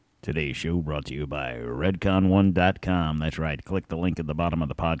Today's show brought to you by redcon1.com. That's right. Click the link at the bottom of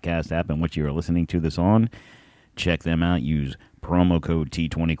the podcast app in which you are listening to this on. Check them out. Use promo code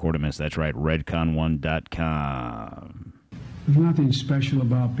T20 Quartermiss. That's right. redcon1.com. There's nothing special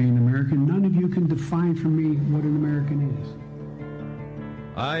about being American. None of you can define for me what an American is.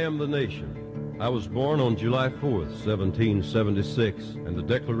 I am the nation. I was born on July 4th, 1776, and the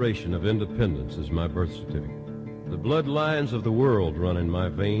Declaration of Independence is my birth certificate. The bloodlines of the world run in my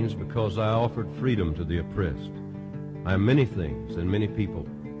veins because I offered freedom to the oppressed. I am many things and many people.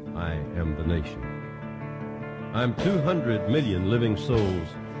 I am the nation. I am 200 million living souls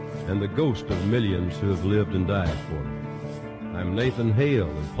and the ghost of millions who have lived and died for me. I am Nathan Hale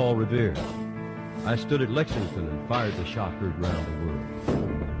and Paul Revere. I stood at Lexington and fired the shot heard round the world.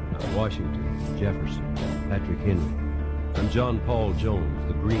 I'm Washington, Jefferson, Patrick Henry. I'm John Paul Jones,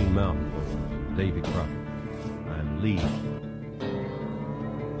 the Green Mountain Boys, Davy Crockett. I'm Lee.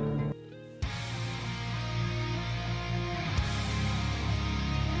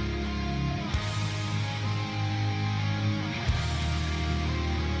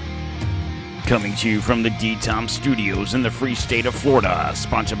 Coming to you from the D-Tom Studios in the free state of Florida,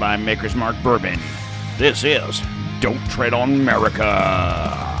 sponsored by Maker's Mark Bourbon. This is Don't Tread on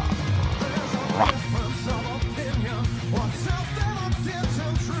America.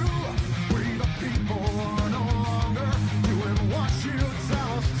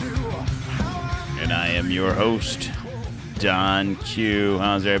 And I am your host, Don Q.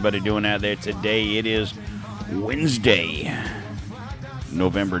 How's everybody doing out there today? It is Wednesday,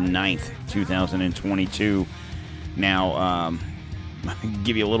 November 9th, 2022. Now,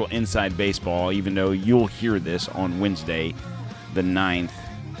 give you a little inside baseball, even though you'll hear this on Wednesday, the 9th.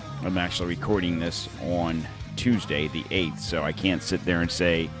 I'm actually recording this on Tuesday, the 8th, so I can't sit there and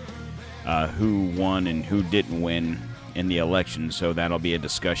say who won and who didn't win in the election, so that'll be a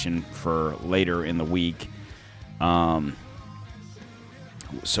discussion for later in the week.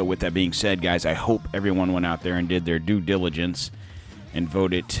 So with that being said, guys, I hope everyone went out there and did their due diligence and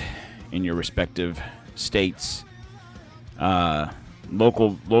voted in your respective states.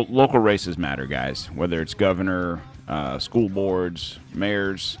 Local races matter, guys, whether it's governor, school boards,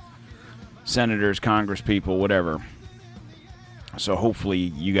 mayors, senators, congresspeople, whatever. So hopefully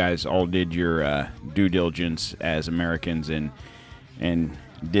you guys all did your due diligence as Americans and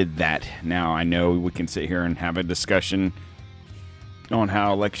did that. Now, I know we can sit here and have a discussion on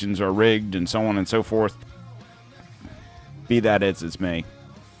how elections are rigged and so on and so forth. Be that as it may,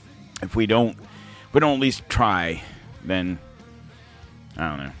 if we don't at least try, then I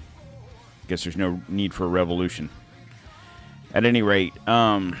don't know. I guess there's no need for a revolution. At any rate,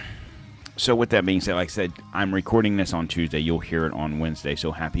 so with that being said, like I said, I'm recording this on Tuesday. You'll hear it on Wednesday.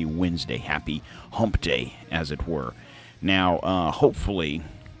 So happy Wednesday, happy hump day, as it were. Now, hopefully,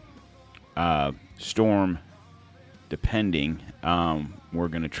 storm depending, we're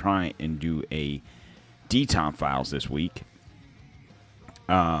going to try and do a DTOM files this week.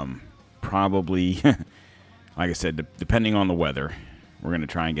 Probably, like I said, depending on the weather, we're going to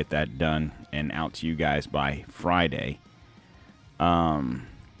try and get that done and out to you guys by Friday.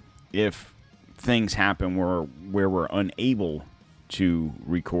 If things happen where we're unable to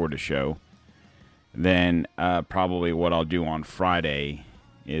record a show, then probably what I'll do on Friday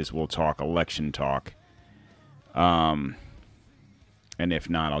is we'll talk election talk. And if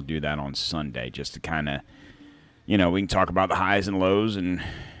not, I'll do that on Sunday just to kind of, we can talk about the highs and lows and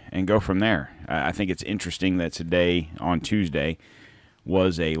go from there. I think it's interesting that today, on Tuesday,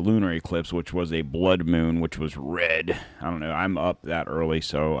 was a lunar eclipse, which was a blood moon, which was red. I don't know. I'm up that early,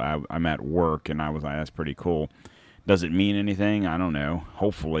 so I'm at work, and I was like, that's pretty cool. Does it mean anything? I don't know.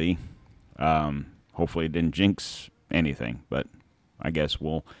 Hopefully it didn't jinx anything, but I guess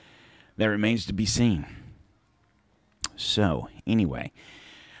that remains to be seen. So, anyway,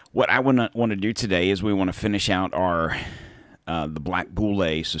 what I want to do today is we want to finish out our the Black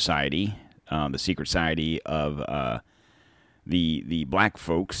Boule Society, the secret society of the black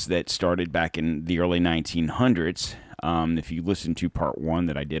folks that started back in the early 1900s. If you listen to part 1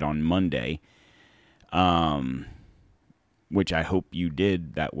 that I did on Monday, which I hope you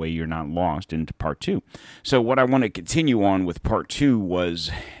did, that way you're not lost into part 2. So what I want to continue on with part 2 was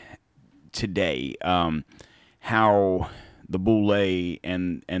today, how the Boule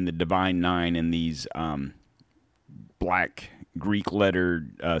and the Divine Nine and these black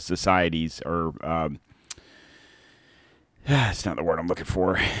Greek-lettered societies, or it's not the word I'm looking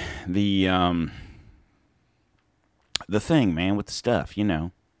for. The thing, man, with the stuff,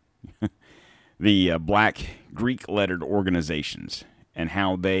 the black Greek-lettered organizations and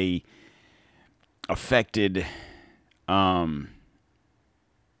how they affected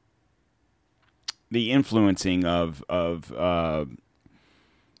the influencing of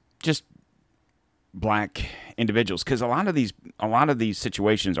just black individuals, because a lot of these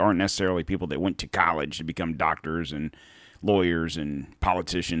situations aren't necessarily people that went to college to become doctors and lawyers and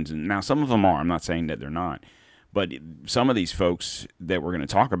politicians, and now some of them are. I'm not saying that they're not, but some of these folks that we're going to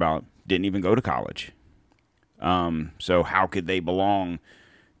talk about didn't even go to college. So how could they belong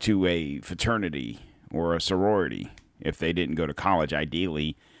to a fraternity or a sorority if they didn't go to college?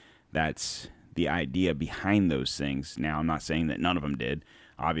 Ideally, that's the idea behind those things. Now, I'm not saying that none of them did.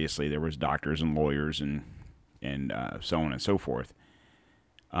 Obviously, there was doctors and lawyers and so on and so forth.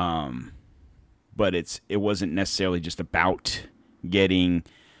 But it wasn't necessarily just about getting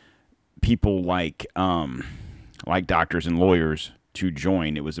people like doctors and lawyers to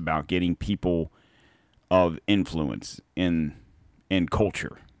join. It was about getting people of influence in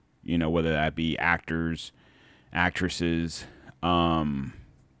culture. You know, whether that be actors, actresses,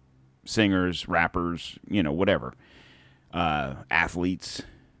 singers, rappers, you know, whatever. Athletes,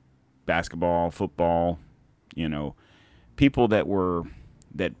 basketball, football, you know, people that were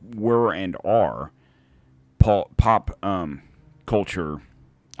and are pop culture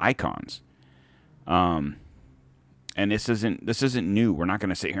icons. And this isn't new. We're not going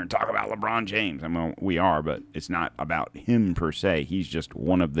to sit here and talk about LeBron James. I mean, we are, but it's not about him per se. He's just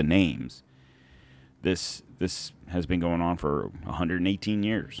one of the names. This has been going on for 118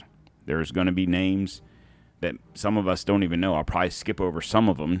 years. There's going to be names that some of us don't even know. I'll probably skip over some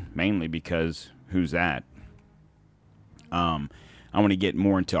of them, mainly because who's that? I want to get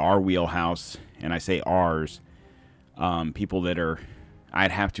more into our wheelhouse, and I say ours. People that are,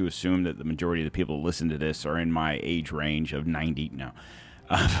 I'd have to assume that the majority of the people who listen to this are in my age range of 90. No,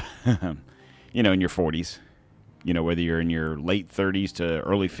 you know, in your 40s. You know, whether you're in your late 30s to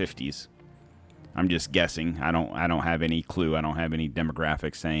early 50s. I'm just guessing. I don't have any clue. I don't have any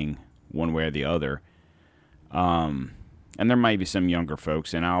demographics saying one way or the other. And there might be some younger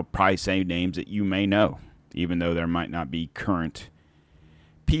folks, and I'll probably say names that you may know, even though there might not be current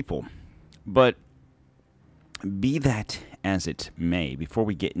people. But be that as it may, before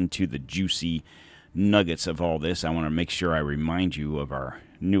we get into the juicy nuggets of all this, I want to make sure I remind you of our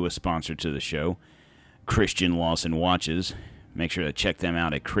newest sponsor to the show, Christian Lawson Watches. Make sure to check them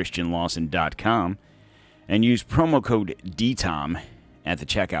out at christianlawson.com and use promo code DTOM at the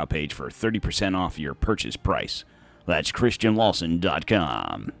checkout page for 30% off your purchase price. That's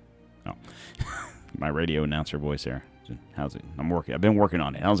christianlawson.com. Oh, my radio announcer voice there. How's it? I've been working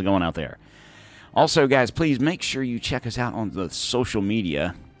on it. How's it going out there? Also, guys, please make sure you check us out on the social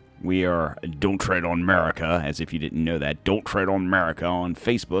media. We are Don't Tread on America, as if you didn't know that. Don't Tread on America on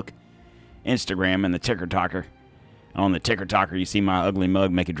Facebook, Instagram, and the Ticker Talker. On the Ticker Talker, you see my ugly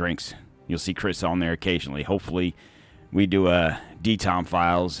mug making drinks. You'll see Chris on there occasionally. Hopefully, we do a D-Tom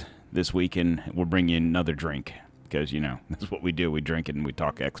Files this week, and we'll bring you another drink. Because, you know, that's what we do. We drink it and we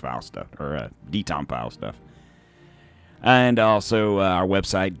talk X-File stuff, or D-Tom File stuff. And also our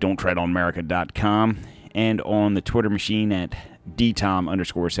website, don'ttreadonamerica.com. And on the Twitter machine at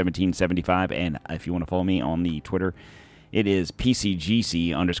DTOM_1775. And if you want to follow me on the Twitter, it is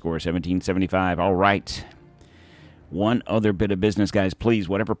PCGC_1775. All right. One other bit of business, guys. Please,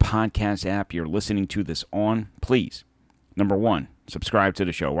 whatever podcast app you're listening to this on, please, number one, subscribe to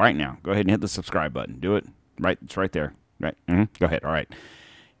the show right now. Go ahead and hit the subscribe button. Do it. Right. It's right there. Right. Go ahead. All right.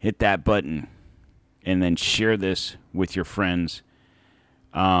 Hit that button. And then share this with your friends.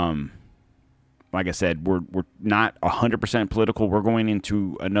 Like I said, we're not 100% political. We're going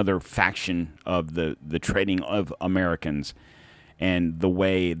into another faction of the trading of Americans and the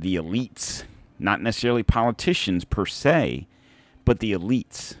way the elites, not necessarily politicians per se, but the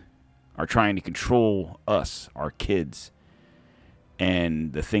elites are trying to control us, our kids,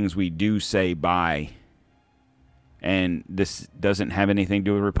 and the things we do, say, buy. And this doesn't have anything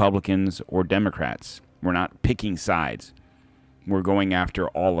to do with Republicans or Democrats. We're not picking sides. We're going after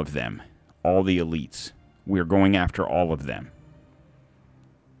all of them, all the elites. We're going after all of them.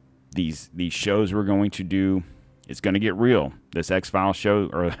 These shows we're going to do, it's going to get real. This X-Files show,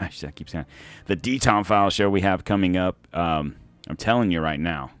 or I keep saying, the D-Tom Files show we have coming up, I'm telling you right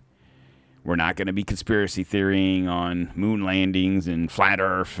now, we're not going to be conspiracy theorying on moon landings and flat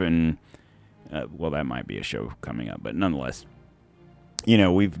Earth and well, that might be a show coming up, but nonetheless, you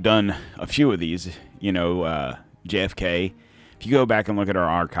know, we've done a few of these, you know, JFK. If you go back and look at our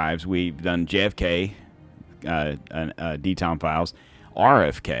archives, we've done JFK, D-Tom Files,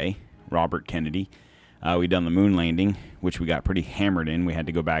 RFK, Robert Kennedy. We've done the moon landing, which we got pretty hammered in. We had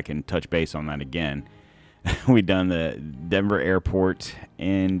to go back and touch base on that again. We've done the Denver airport,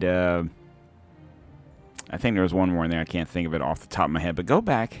 and I think there was one more in there. I can't think of it off the top of my head, but go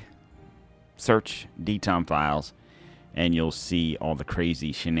back. search DTOM files, and you'll see all the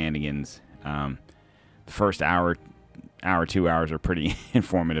crazy shenanigans. The first hour, 2 hours are pretty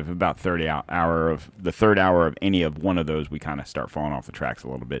informative. About the third hour of any of one of those, we kind of start falling off the tracks a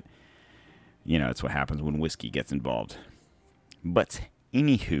little bit. You know, it's what happens when whiskey gets involved. But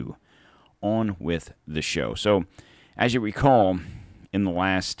anywho, on with the show. So, as you recall, in the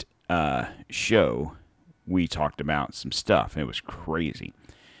last show, we talked about some stuff. It was crazy.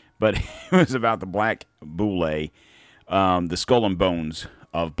 But it was about the Black Boule, the skull and bones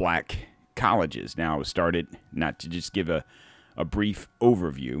of black colleges. Now, it was started, not to just give a brief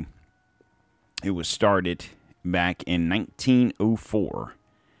overview, it was started back in 1904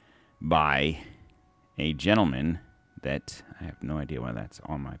 by a gentleman that, I have no idea why that's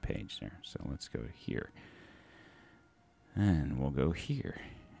on my page there. So let's go here. And we'll go here.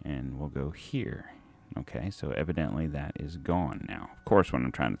 And we'll go here. Okay, so evidently that is gone now. Of course, when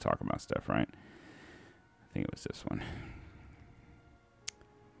I'm trying to talk about stuff, right? I think it was this one.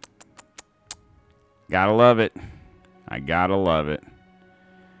 Gotta love it. I gotta love it.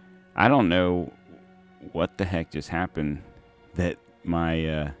 I don't know what the heck just happened that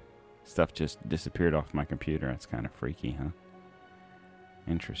my stuff just disappeared off my computer. That's kind of freaky, huh?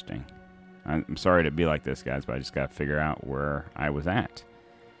 Interesting. I'm sorry to be like this, guys, but I just gotta figure out where I was at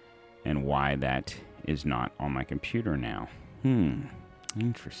and why that is not on my computer now.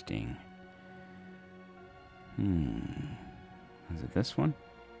 Interesting. Is it this one?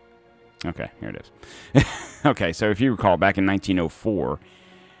 Okay, here it is. Okay, so if you recall, back in 1904,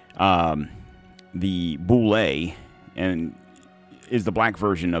 the Boule is the black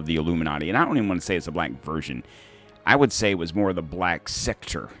version of the Illuminati. And I don't even want to say it's a black version. I would say it was more the black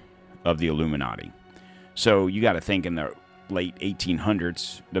sector of the Illuminati. So you got to think in the late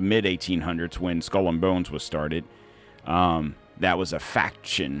 1800s, the mid 1800s, when Skull and Bones was started, that was a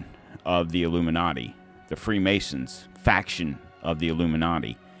faction of the Illuminati, the Freemasons faction of the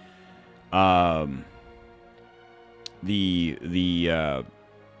Illuminati. The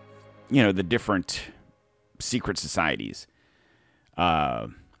different secret societies.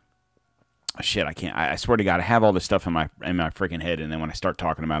 Shit, I can't. I swear to God, I have all this stuff in my freaking head, and then when I start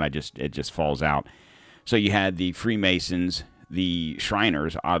talking about it, it just falls out. So you had the Freemasons, the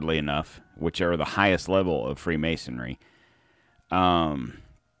Shriners, oddly enough, which are the highest level of Freemasonry. The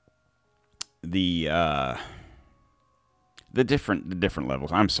different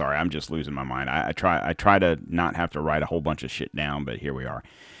levels. I'm sorry, I'm just losing my mind. I try to not have to write a whole bunch of shit down, but here we are.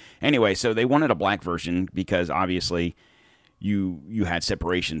 Anyway, so they wanted a black version because obviously you had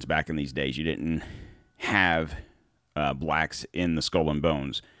separations back in these days. You didn't have blacks in the Skull and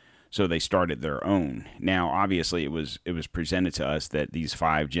Bones, so they started their own. Now, obviously, it was presented to us that these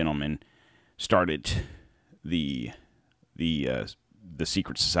five gentlemen started the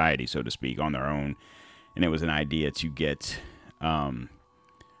secret society, so to speak, on their own. And it was an idea to get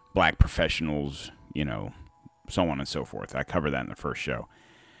black professionals, so on and so forth. I covered that in the first show.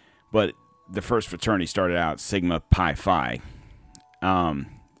 But the first fraternity started out Sigma Pi Phi.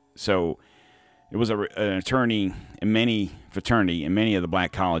 So it was an attorney in many fraternity in many of the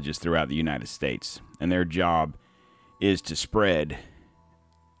black colleges throughout the United States. And their job is to spread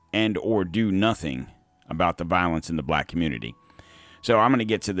and or do nothing about the violence in the black community. So I'm going to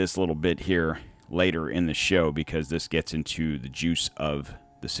get to this little bit here later in the show because this gets into the juice of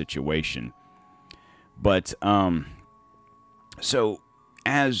the situation. But so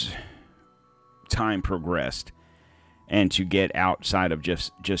as time progressed, and to get outside of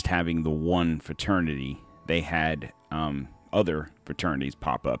just having the one fraternity, they had other fraternities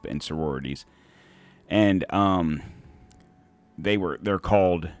pop up and sororities, and they are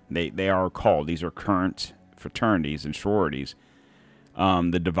called these are current fraternities and sororities,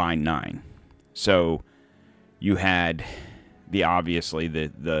 the Divine Nine. So you had the OG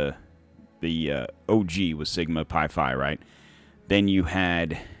was Sigma Pi Phi, right? Then you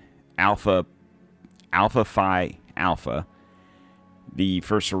had Alpha Phi Alpha. The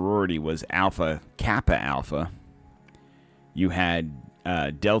first sorority was Alpha Kappa Alpha. You had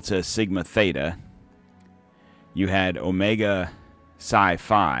Delta Sigma Theta. You had Omega Psi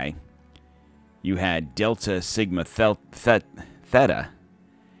Phi. You had Delta Sigma Theta,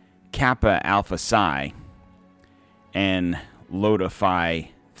 Kappa Alpha Psi, and Lambda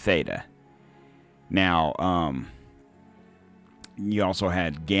Phi Theta. Now, you also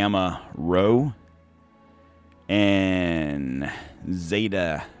had Gamma Rho and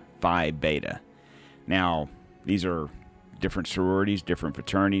Zeta Phi Beta. Now, these are different sororities, different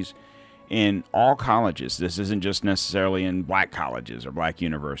fraternities in all colleges. This isn't just necessarily in black colleges or black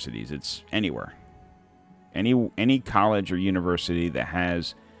universities. It's anywhere. Any college or university that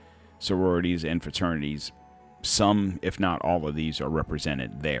has sororities and fraternities. Some, if not all of these, are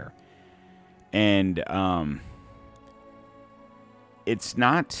represented there. And it's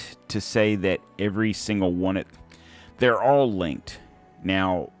not to say that every single one, they're all linked.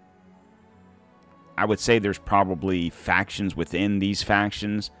 Now, I would say there's probably factions within these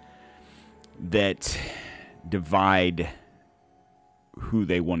factions that divide who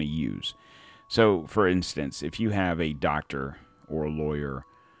they want to use. So, for instance, if you have a doctor or a lawyer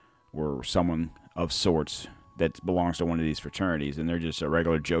or someone of sorts that belongs to one of these fraternities, and they're just a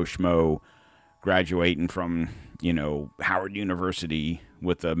regular Joe Schmo graduating from, Howard University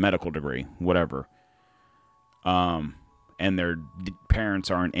with a medical degree, whatever, and their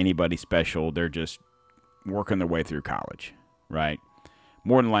parents aren't anybody special, they're just working their way through college, right?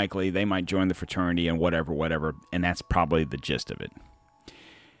 More than likely, they might join the fraternity and whatever, and that's probably the gist of it.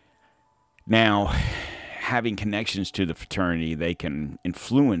 Now, having connections to the fraternity, they can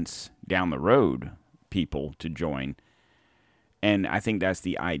influence down the road people to join, and I think that's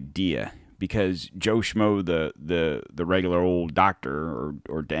the idea, because Joe Schmo, the regular old doctor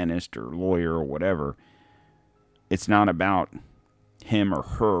or dentist or lawyer or whatever, it's not about him or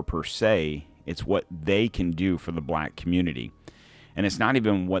her per se, it's what they can do for the black community. And it's not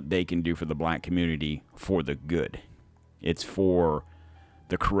even what they can do for the black community for the good. It's for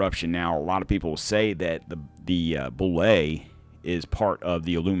the corruption. Now, a lot of people say that the Boule is part of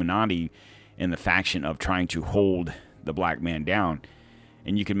the Illuminati in the faction of trying to hold the black man down.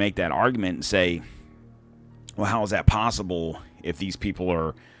 And you can make that argument and say, well, how is that possible if these people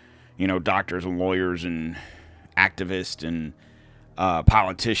are, doctors and lawyers and activists and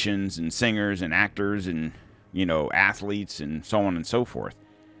politicians and singers and actors and athletes and so on and so forth?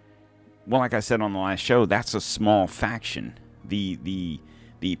 Well, like I said on the last show, that's a small faction. The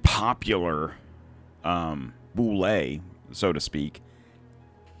popular Boule, so to speak,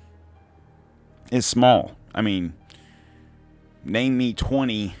 is small. I mean, name me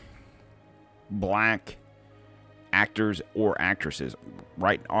 20 black actors or actresses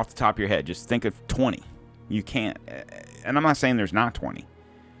right off the top of your head. Just think of 20. You can't. And I'm not saying there's not 20,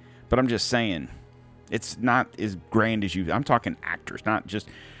 but I'm just saying it's not as grand as I'm talking actors, not just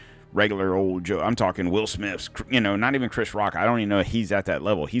regular old Joe. I'm talking Will Smith's, not even Chris Rock. I don't even know if he's at that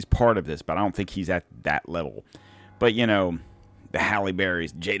level. He's part of this, but I don't think he's at that level. But, the Halle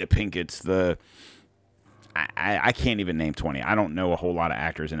Berrys, Jada Pinkett's, I can't even name 20. I don't know a whole lot of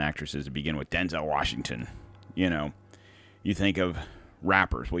actors and actresses to begin with. Denzel Washington, you think of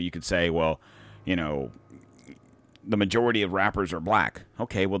rappers. Well, you could say, the majority of rappers are black.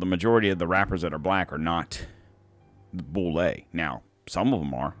 Okay, well, the majority of the rappers that are black are not the Boule. Now, some of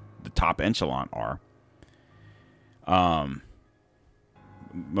them are. The top echelon are.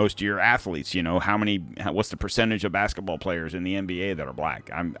 Most of your athletes, what's the percentage of basketball players in the NBA that are black?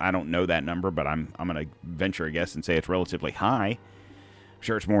 I don't know that number, but I'm going to venture a guess and say it's relatively high. I'm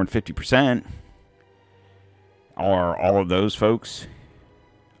sure it's more than 50%. Are all of those folks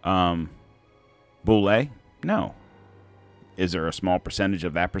Boule? No. Is there a small percentage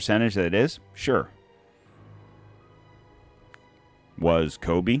of that percentage that it is? Sure. Was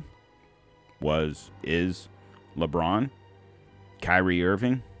Kobe? Is LeBron? Kyrie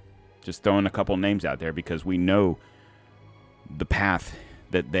Irving? Just throwing a couple names out there because we know the path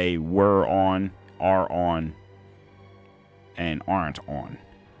that they were on, are on, and aren't on,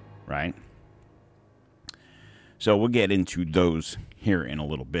 right? So we'll get into those here in a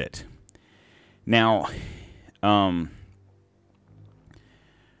little bit. Now,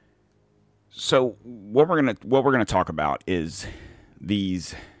 so what we're gonna talk about is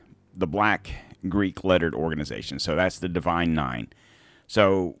the Black Greek lettered organizations. So that's the Divine Nine.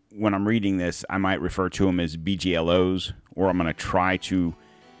 So when I'm reading this, I might refer to them as BGLOs, or I'm gonna try to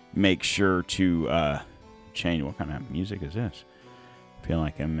make sure to change. What kind of music is this? I feel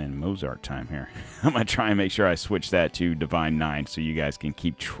like I'm in Mozart time here. I'm gonna try and make sure I switch that to Divine Nine so you guys can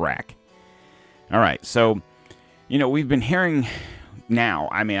keep track. All right, so we've been hearing. Now,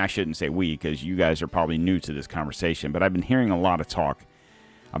 I mean, I shouldn't say we, because you guys are probably new to this conversation, but I've been hearing a lot of talk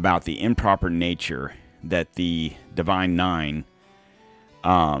about the improper nature that the Divine Nine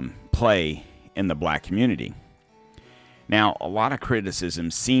play in the black community. Now, a lot of criticism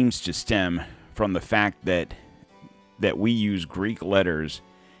seems to stem from the fact that we use Greek letters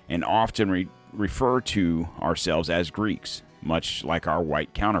and often refer to ourselves as Greeks, much like our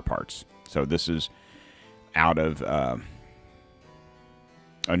white counterparts. So this is out of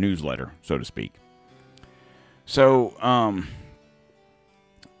a newsletter, so to speak. So,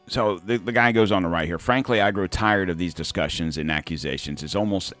 the guy goes on to write here, frankly, I grow tired of these discussions and accusations. It's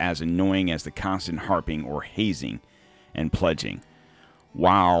almost as annoying as the constant harping or hazing and pledging.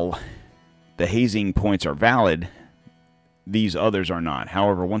 while the hazing points are valid, these others are not.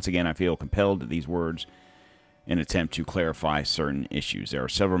 However, once again, I feel compelled to these words in an attempt to clarify certain issues. There are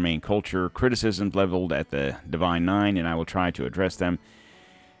several main culture criticisms leveled at the Divine Nine, and I will try to address them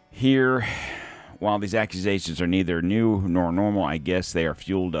here. While these accusations are neither new nor normal, I guess they are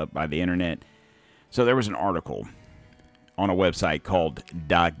fueled up by the internet. So there was an article on a website called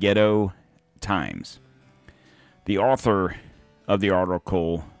Da Ghetto Times. The author of the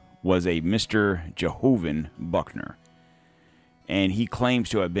article was a Mr. Jehovan Buckner, and he claims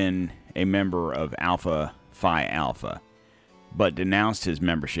to have been a member of Alpha Phi Alpha, but denounced his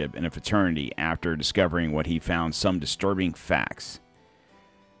membership in a fraternity after discovering what he found some disturbing facts.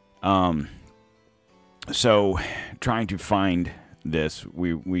 So trying to find this,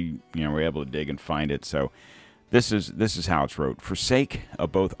 we were able to dig and find it. So this is how it's wrote. For sake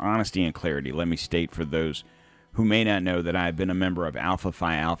of both honesty and clarity, let me state for those who may not know that I have been a member of Alpha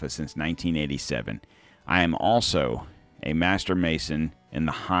Phi Alpha since 1987. I am also a Master Mason in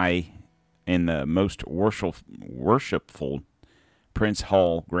the most worshipful Prince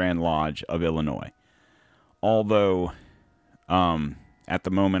Hall Grand Lodge of Illinois. Although, at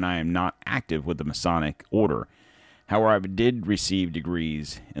the moment I am not active with the Masonic Order. However, I did receive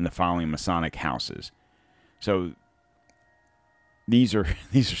degrees in the following Masonic houses. So, these are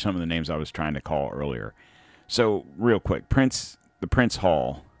some of the names I was trying to call earlier. So, real quick, the Prince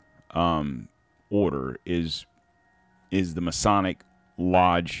Hall Order is the Masonic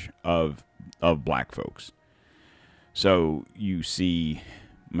Lodge of black folks. So you see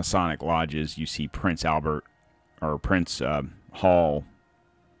Masonic lodges, you see Prince Albert or Prince Hall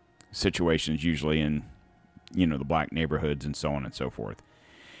situations usually in, the black neighborhoods and so on and so forth.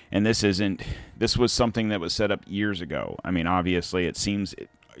 And this was something that was set up years ago. I mean, obviously it seems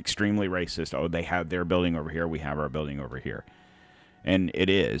extremely racist. Oh, they have their building over here, we have our building over here. And it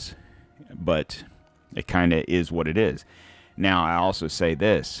is, but it kind of is what it is. Now, I also say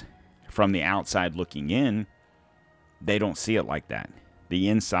this, from the outside looking in, they don't see it like that. The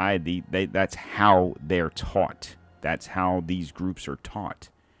inside, that's how they're taught. That's how these groups are taught.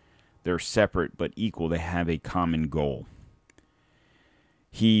 They're separate but equal. They have a common goal.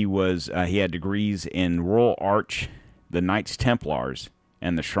 He had degrees in Royal Arch, the Knights Templars,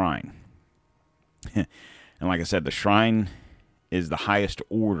 and the Shrine. And like I said, the Shrine is the highest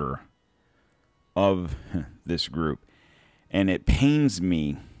order of this group. And it pains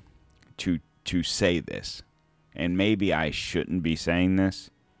me to say this. And maybe I shouldn't be saying this,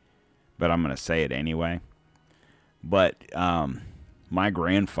 but I'm going to say it anyway. But my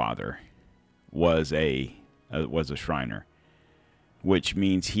grandfather was a Shriner, which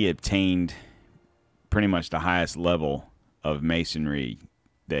means he obtained pretty much the highest level of Masonry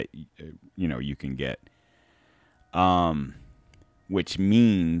that you can get. Which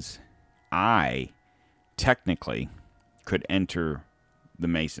means I technically could enter the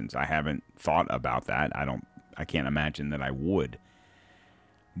Masons. I haven't thought about that. I can't imagine that I would.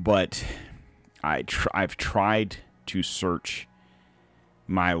 But I've tried to search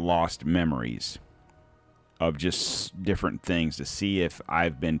my lost memories of just different things to see if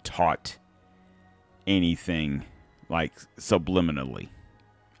I've been taught anything like subliminally.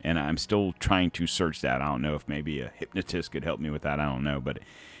 And I'm still trying to search that. I don't know if maybe a hypnotist could help me with that. I don't know. But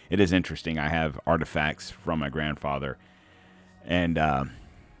it is interesting. I have artifacts from my grandfather. And I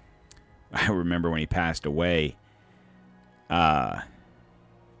remember when he passed away, from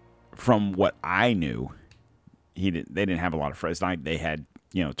what I knew, they didn't have a lot of friends. They had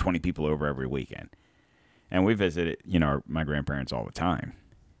 20 people over every weekend, and we visited my grandparents all the time.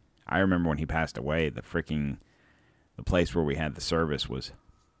 I remember when he passed away, the place where we had the service was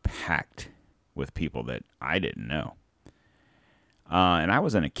packed with people that I didn't know. And I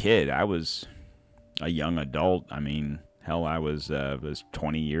wasn't a kid. I was a young adult. I mean, hell, I was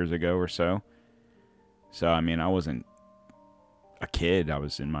 20 years ago or so. So, I mean, I wasn't a kid. I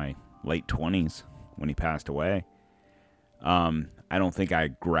was in my late 20s when he passed away. I don't think I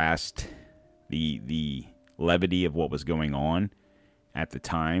grasped the levity of what was going on at the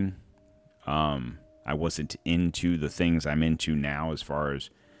time. I wasn't into the things I'm into now as far as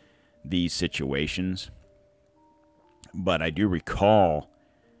these situations. But I do recall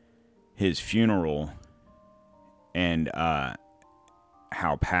his funeral and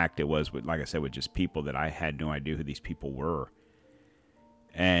how packed it was with, like I said, with just people that I had no idea who these people were.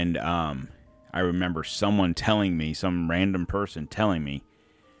 And I remember some random person telling me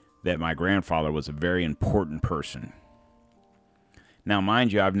that my grandfather was a very important person. Now,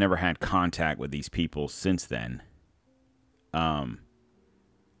 mind you, I've never had contact with these people since then.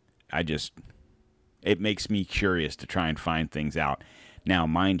 It makes me curious to try and find things out. Now,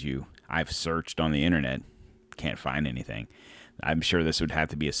 mind you, I've searched on the internet, can't find anything. I'm sure this would have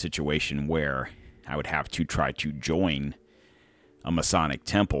to be a situation where I would have to try to join a Masonic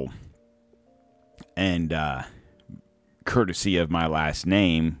temple, and courtesy of my last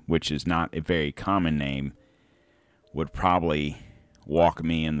name, which is not a very common name, would probably walk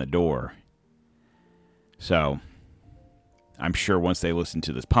me in the door. So I'm sure once they listen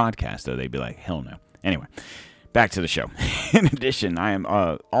to this podcast, though, they'd be like, hell no. Anyway, back to the show. In addition, I am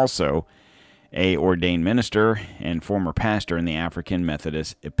also a ordained minister and former pastor in the African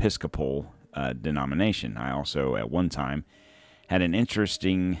Methodist Episcopal denomination. I also, at one time, had an interest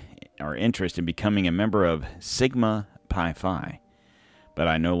in becoming a member of Sigma Pi Phi, but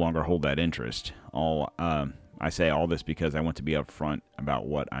I no longer hold that interest. I say all this because I want to be upfront about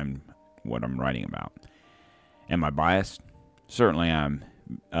what I'm writing about. Am I biased? Certainly, I'm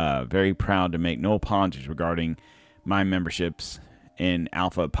very proud to make no apologies regarding my memberships in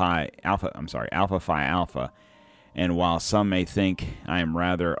Alpha Phi Alpha. And while some may think I am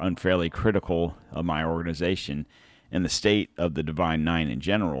rather unfairly critical of my organization and the state of the Divine Nine in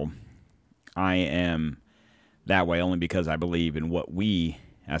general, I am that way only because I believe in what we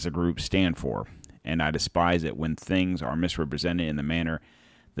as a group stand for, and I despise it when things are misrepresented in the manner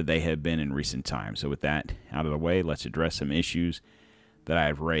that they have been in recent times. So with that out of the way, let's address some issues that I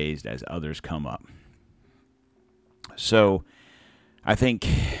have raised as others come up. So I think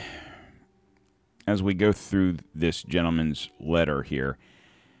as we go through this gentleman's letter here,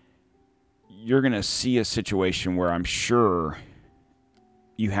 you're going to see a situation where I'm sure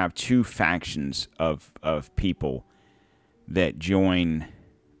you have two factions of people that join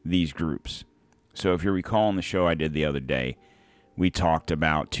these groups. So if you recall on the show I did the other day, we talked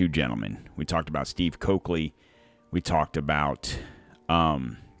about two gentlemen. We talked about Steve Coakley. We talked about,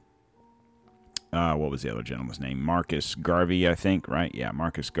 what was the other gentleman's name? Marcus Garvey, I think, right? Yeah,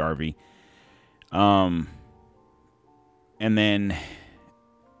 Marcus Garvey. And then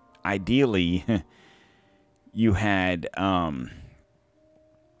ideally, you had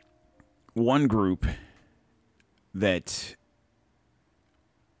one group that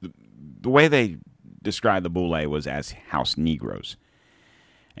the way they described the Boule was as house Negroes.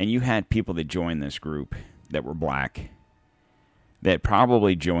 And you had people that joined this group that were black that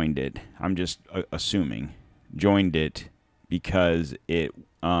probably joined it, I'm just assuming, joined it because it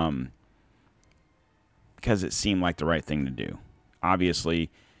seemed like the right thing to do.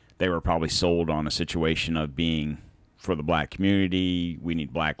 Obviously, they were probably sold on a situation of being for the black community. We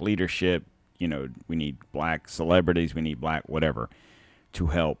need black leadership. We need black celebrities. We need black whatever to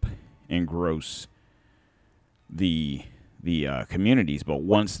help engross the communities. But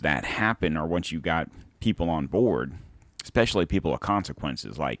once that happened, or once you got people on board, especially people of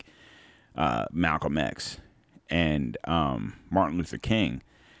consequences like Malcolm X and Martin Luther King,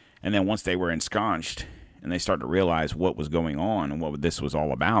 and then once they were ensconced and they started to realize what was going on and what this was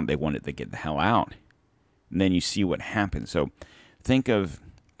all about, they wanted to get the hell out. And then you see what happened. So think of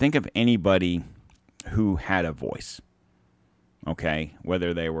anybody who had a voice, okay?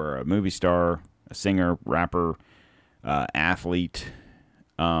 Whether they were a movie star, a singer, rapper, athlete,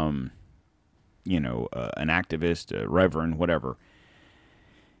 an activist, a reverend, whatever,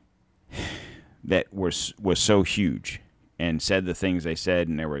 that was so huge and said the things they said,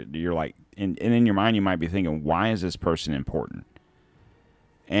 and you're like, and in your mind you might be thinking, why is this person important?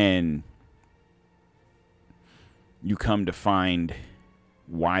 And you come to find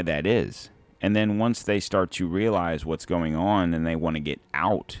why that is. And then once they start to realize what's going on and they want to get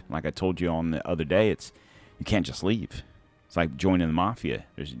out, like I told you on the other day, you can't just leave. It's like joining the mafia.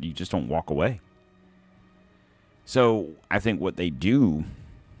 You just don't walk away. So I think what they do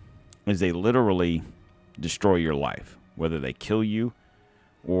is they literally destroy your life, whether they kill you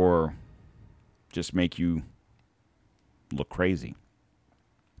or just make you look crazy.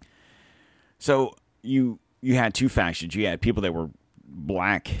 So you had two factions. You had people that were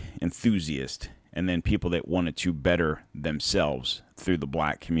black enthusiasts, and then people that wanted to better themselves through the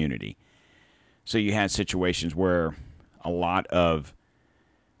black community. So you had situations where a lot of,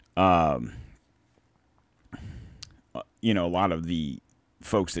 a lot of the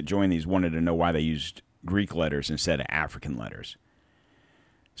folks that joined these wanted to know why they used Greek letters instead of African letters.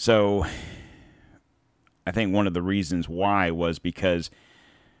 So I think one of the reasons why was because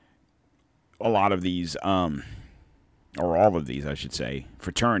a lot of these, or all of these, I should say,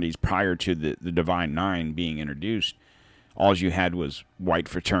 fraternities prior to the Divine Nine being introduced, all you had was white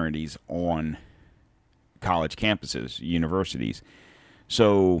fraternities on college campuses, universities.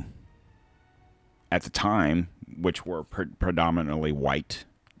 So at the time, which were predominantly white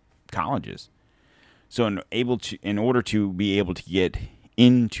colleges. So in order to be able to get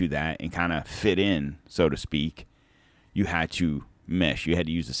into that and kind of fit in, so to speak, you had to mesh. You had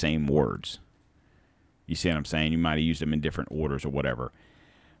to use the same words. You see what I'm saying? You might have used them in different orders or whatever.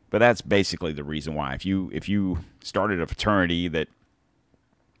 But that's basically the reason why. If you started a fraternity that,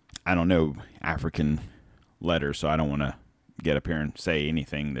 I don't know, African letters, so I don't want to get up here and say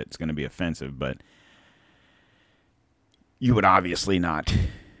anything that's going to be offensive, but you would obviously not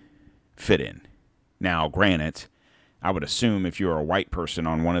fit in. Now, granted, I would assume if you were a white person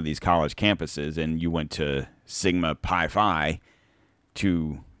on one of these college campuses and you went to Sigma Pi Phi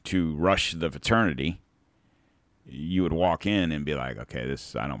to rush the fraternity, you would walk in and be like, okay,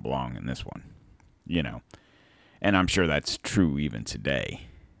 I don't belong in this one, you know. And I'm sure that's true even today.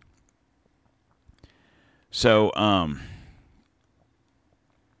 So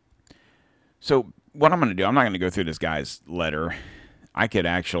what I'm going to do, I'm not going to go through this guy's letter. I could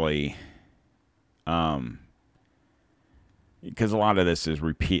actually, because a lot of this is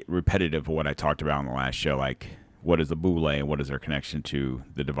repetitive of what I talked about in the last show, like what is the Boule and what is their connection to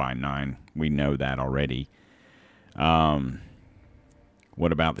the Divine Nine? We know that already.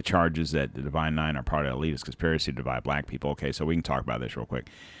 What about the charges that the Divine Nine are part of the elitist conspiracy to divide black people? Okay, so we can talk about this real quick.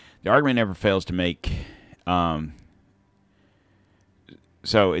 The argument never fails to make...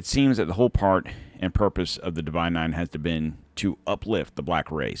 So it seems that the whole part and purpose of the Divine Nine has been to uplift the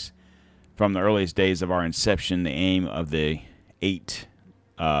black race. From the earliest days of our inception, the aim of the nine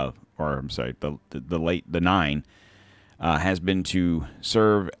has been to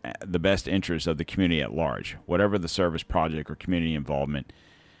serve the best interests of the community at large. Whatever the service project or community involvement,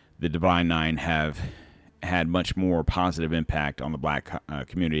 the Divine Nine have had much more positive impact on the black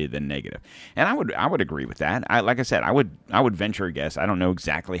community than negative. And I would agree with that. Like I said, I would venture a guess. I don't know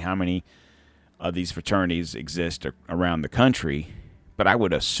exactly how many of these fraternities exist around the country, but I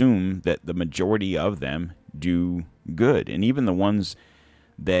would assume that the majority of them do good. And even the ones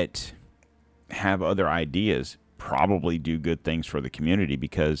that have other ideas probably do good things for the community,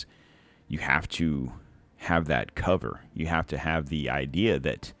 because you have to have that cover. You have to have the idea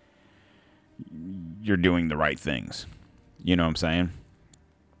that you're doing the right things. You know what I'm saying?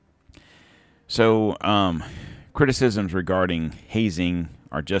 So, criticisms regarding hazing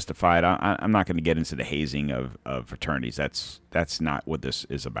are justified. I'm not going to get into the hazing of fraternities. That's not what this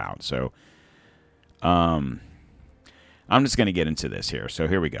is about. So, I'm just going to get into this here. So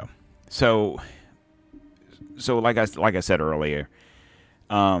here we go. So like I said earlier,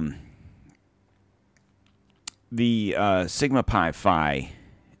 the Sigma Pi Phi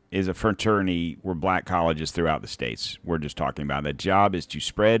is a fraternity where black colleges throughout the states. We're just talking about that job is to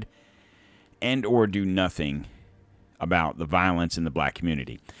spread and or do nothing about the violence in the black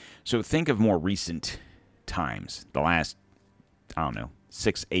community. So think of more recent times, the last,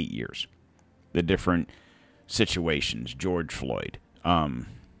 6-8 years, the different situations, George Floyd,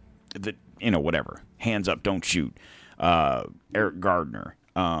 whatever, hands up, don't shoot, Eric Gardner,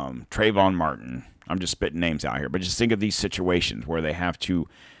 Trayvon Martin. I'm just spitting names out here, but just think of these situations where they have to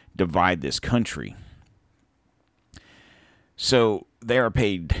divide this country. So they are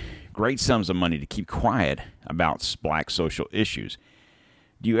paid great sums of money to keep quiet about black social issues.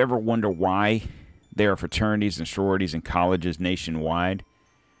 Do you ever wonder why there are fraternities and sororities and colleges nationwide?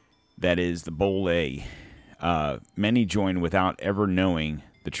 That is the Boule. Many join without ever knowing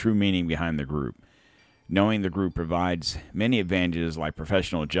the true meaning behind the group. Knowing the group provides many advantages like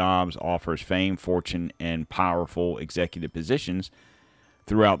professional jobs, offers fame, fortune, and powerful executive positions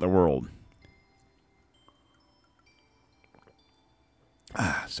throughout the world.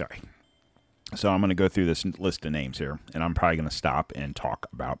 Sorry. So I'm going to go through this list of names here, and I'm probably going to stop and talk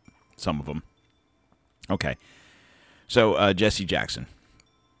about some of them. Okay. So Jesse Jackson.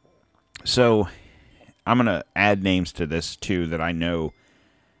 So I'm going to add names to this, too, that I know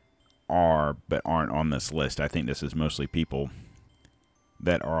are but aren't on this list. I think this is mostly people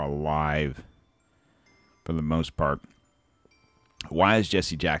that are alive for the most part. Why is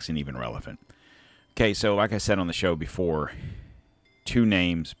Jesse Jackson even relevant? Okay, so like I said on the show before, two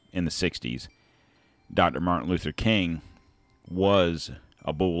names in the 60s. Dr. Martin Luther King was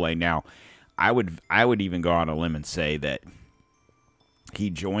a Boule. Now, I would even go out on a limb and say that he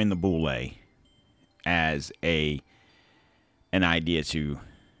joined the Boule as an idea to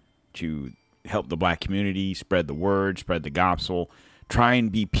help the black community, spread the word, spread the gospel, try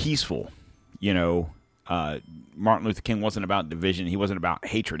and be peaceful. You know, Martin Luther King wasn't about division. He wasn't about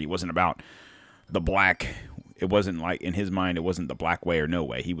hatred. He wasn't about the black. It wasn't like, in his mind, it wasn't the black way or no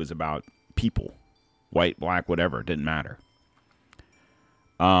way. He was about people, white, black, whatever. It didn't matter.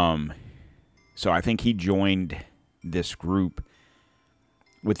 So I think he joined this group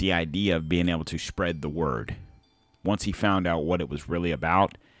with the idea of being able to spread the word. Once he found out what it was really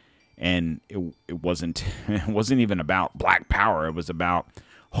about, and it wasn't it wasn't even about black power. It was about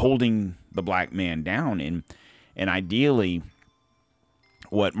holding the black man down, and ideally,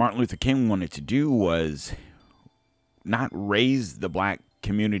 what Martin Luther King wanted to do was not raise the black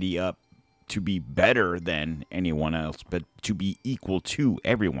community up to be better than anyone else, but to be equal to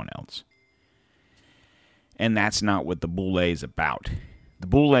everyone else. And that's not what the Boule is about. The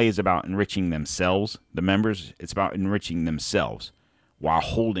Boule is about enriching themselves, the members. It's about enriching themselves while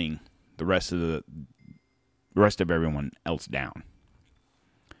holding the rest of everyone else down.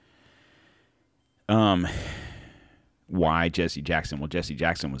 Why Jesse Jackson? Well, Jesse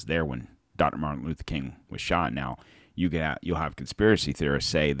Jackson was there when Dr. Martin Luther King was shot. Now, you'll have conspiracy theorists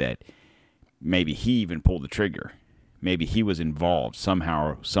say that maybe he even pulled the trigger. Maybe he was involved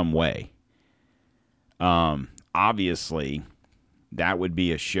somehow, some way. Obviously, that would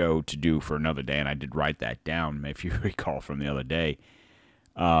be a show to do for another day, and I did write that down, if you recall from the other day.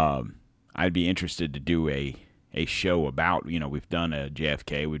 I'd be interested to do a show about, we've done a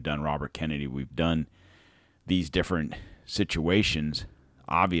JFK, we've done Robert Kennedy, we've done these different situations.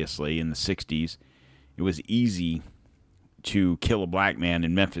 Obviously, in the 60s, it was easy to kill a black man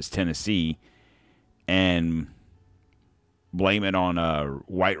in Memphis, Tennessee, and blame it on a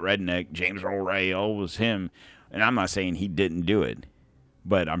white redneck, James Earl Ray. Oh, it was him. And I'm not saying he didn't do it,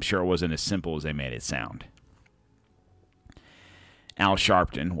 but I'm sure it wasn't as simple as they made it sound. Al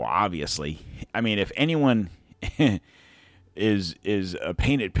Sharpton, well, obviously, I mean, if anyone is a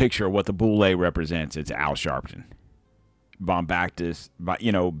painted picture of what the Boule represents, it's Al Sharpton. Bombastic,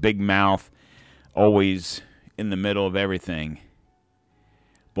 big mouth, always in the middle of everything.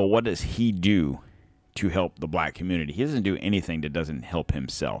 But what does he do to help the black community? He doesn't do anything that doesn't help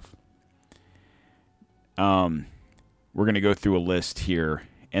himself. We're going to go through a list here,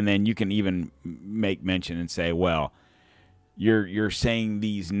 and then you can even make mention and say, well, you're saying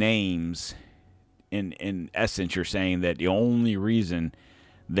these names, in essence, you're saying that the only reason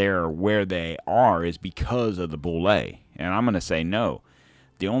they're where they are is because of the Boule. And I'm going to say no.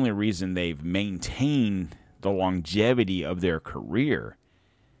 The only reason they've maintained the longevity of their career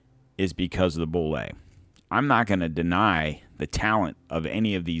is because of the Boule. I'm not going to deny the talent of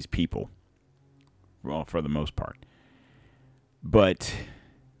any of these people, well, for the most part. But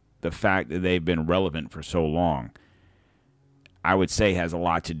the fact that they've been relevant for so long, I would say, has a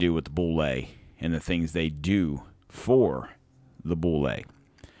lot to do with the Boule and the things they do for the Boule.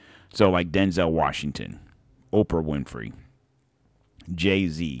 So like Denzel Washington, Oprah Winfrey,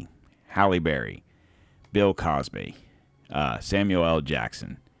 Jay-Z, Halle Berry, Bill Cosby, Samuel L.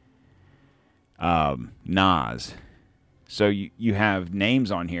 Jackson, Nas. So you have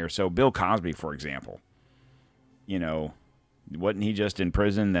names on here. So Bill Cosby, for example, wasn't he just in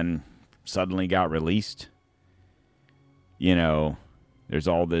prison, then suddenly got released? There's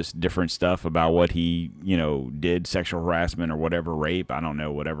all this different stuff about what he, did, sexual harassment or whatever, rape. I don't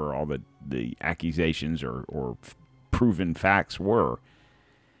know, whatever all the accusations or proven facts were.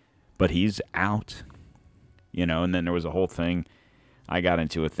 But he's out, and then there was a whole thing. I got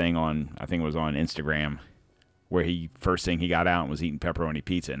into a thing I think it was on Instagram, where first thing he got out and was eating pepperoni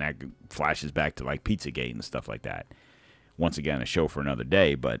pizza, and that flashes back to like Pizzagate and stuff like that. Once again, a show for another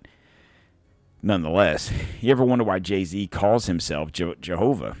day, but nonetheless, you ever wonder why Jay-Z calls himself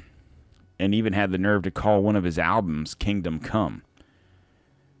Jehovah, and even had the nerve to call one of his albums Kingdom Come?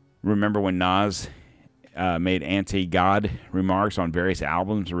 Remember when Nas made anti-God remarks on various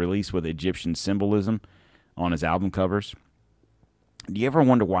albums released with Egyptian symbolism on his album covers? Do you ever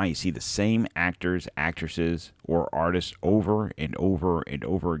wonder why you see the same actors, actresses, or artists over and over and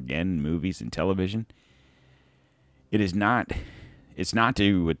over again in movies and television? It's not to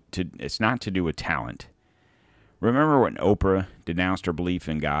do with talent. Remember when Oprah denounced her belief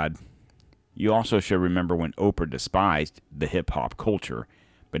in God? You also should remember when Oprah despised the hip-hop culture,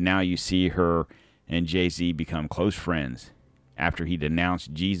 but now you see her and Jay-Z become close friends after he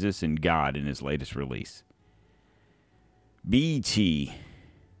denounced Jesus and God in his latest release. BET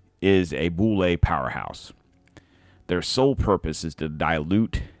is a Boule powerhouse. Their sole purpose is to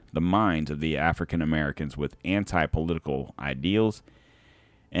dilute the minds of the African Americans with anti-political ideals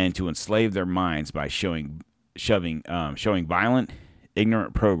and to enslave their minds by showing violent,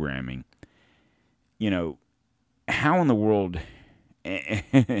 ignorant programming. How in the world,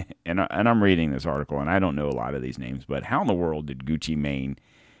 and I'm reading this article, and I don't know a lot of these names, but how in the world did Gucci Mane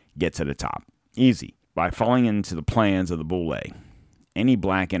get to the top? Easy. By falling into the plans of the Boule. Any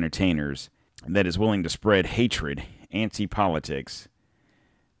black entertainers that is willing to spread hatred, anti-politics,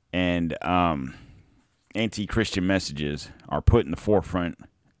 and anti-Christian messages are put in the forefront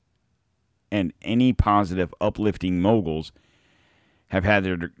and any positive, uplifting moguls have had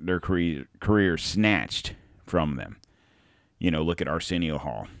their careers snatched from them. You know, look at Arsenio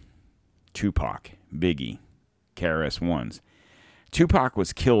Hall, Tupac, Biggie, KRS-Ones. Tupac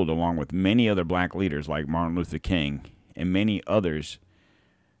was killed along with many other black leaders like Martin Luther King and many others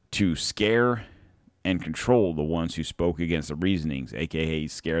to scare and control the ones who spoke against the reasonings, a.k.a.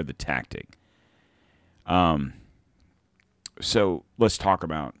 scare the tactic. So let's talk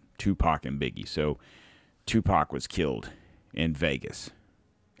about Tupac and Biggie. So Tupac was killed in Vegas.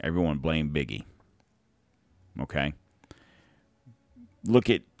 Everyone blamed Biggie. Okay. Look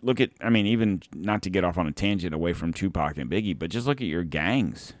at, I mean, even not to get off on a tangent away from Tupac and Biggie, but just look at your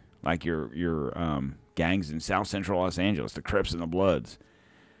gangs, like your gangs in South Central Los Angeles, the Crips and the Bloods,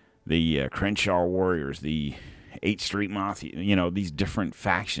 the Crenshaw Warriors, the 8th Street Mafia, you know, these different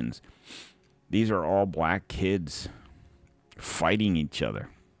factions. These are all black kids fighting each other.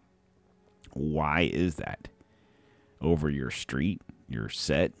 Why is that? Over your street, your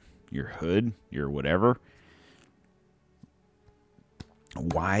set, your hood, your whatever.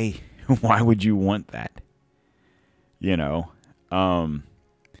 Why would you want that? You know,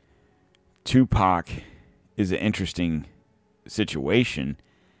 Tupac is an interesting situation.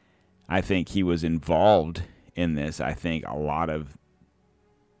 I think he was involved in this. I think a lot of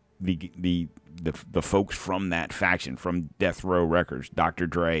the folks from that faction, from Death Row Records, Dr.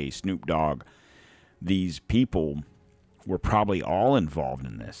 Dre, Snoop Dogg, these people were probably all involved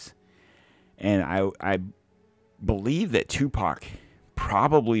in this. And I believe that Tupac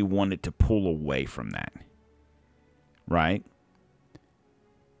probably wanted to pull away from that. Right?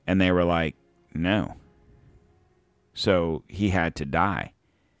 And they were like, no. So he had to die.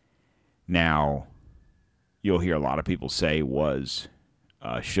 Now, you'll hear a lot of people say, was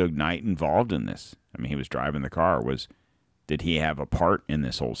Suge Knight involved in this? I mean, he was driving the car. Did he have a part in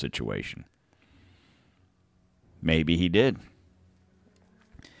this whole situation? Maybe he did.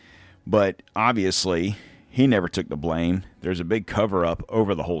 But obviously, he never took the blame. There's a big cover-up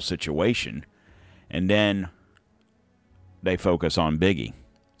over the whole situation. And then they focus on Biggie.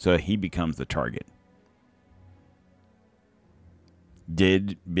 So he becomes the target.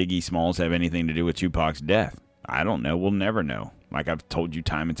 Did Biggie Smalls have anything to do with Tupac's death? I don't know. We'll never know. Like I've told you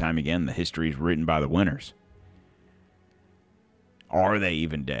time and time again, the history is written by the winners. Are they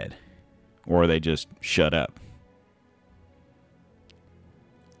even dead? Or are they just shut up?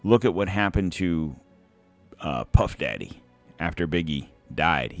 Look at what happened to Puff Daddy after Biggie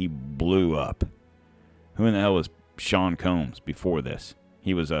died. He blew up. Who in the hell was Sean Combs before this?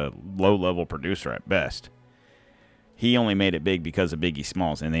 He was a low-level producer at best. He only made it big because of Biggie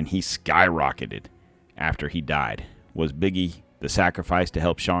Smalls, and then he skyrocketed after he died. Was Biggie the sacrifice to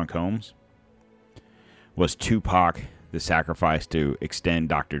help Sean Combs? Was Tupac the sacrifice to extend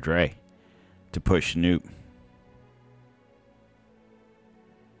Dr. Dre, to push Snoop?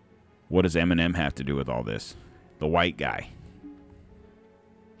 What does Eminem have to do with all this? The white guy.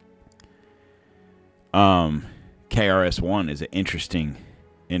 KRS-One is an interesting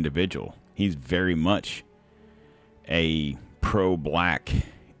individual. He's very much a pro-black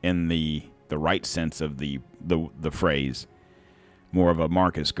in the right sense of the phrase. More of a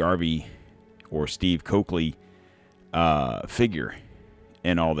Marcus Garvey or Steve Coakley figure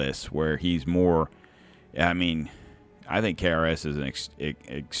in all this, where he's more, I mean, I think KRS is an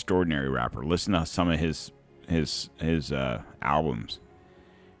extraordinary rapper. Listen to some of his albums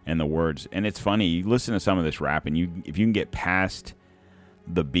and the words. And it's funny, you listen to some of this rap, and if you can get past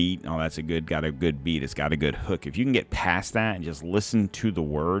the beat, oh, that's got a good beat, it's got a good hook. If you can get past that and just listen to the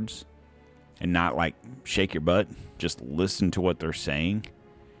words and not like shake your butt, just listen to what they're saying,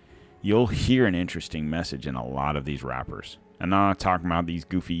 you'll hear an interesting message in a lot of these rappers. And I'm not talking about these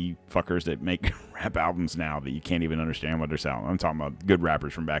goofy fuckers that make rap albums now that you can't even understand what they're saying. I'm talking about good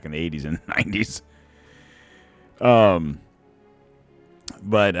rappers from back in the 80s and 90s.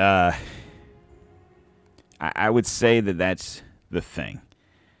 But I would say that that's the thing.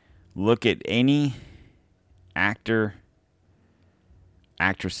 Look at any actor,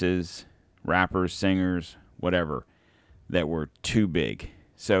 actresses, rappers, singers, whatever, that were too big.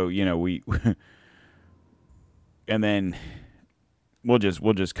 So, you know, and then we'll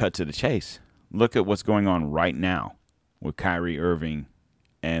just cut to the chase. Look at what's going on right now with Kyrie Irving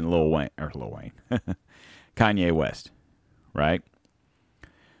and Kanye West, right?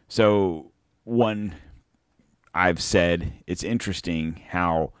 So I've said it's interesting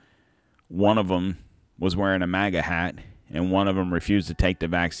how one of them was wearing a MAGA hat and one of them refused to take the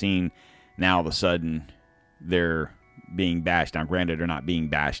vaccine. Now all of a sudden they're being bashed. Now granted, they're not being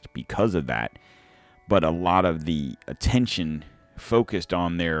bashed because of that, but a lot of the attention focused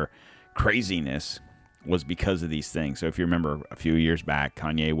on their craziness was because of these things. So if you remember a few years back,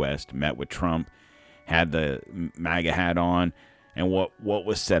 Kanye West met with Trump, had the MAGA hat on, and what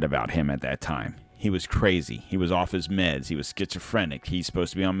was said about him at that time? He was crazy. He was off his meds. He was schizophrenic. He's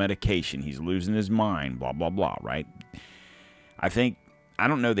supposed to be on medication. He's losing his mind, blah, blah, blah, right? I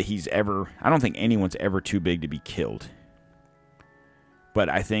don't think anyone's ever too big to be killed. But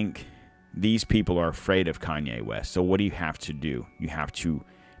I think these people are afraid of Kanye West. So what do you have to do? You have to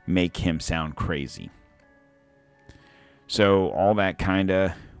make him sound crazy. So all that kind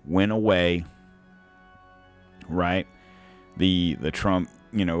of went away, right? The Trump,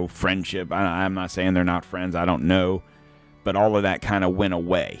 friendship. I'm not saying they're not friends. I don't know. But all of that kind of went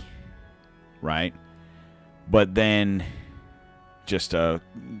away, right? But then just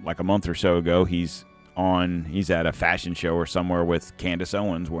like a month or so ago, he's at a fashion show or somewhere with Candace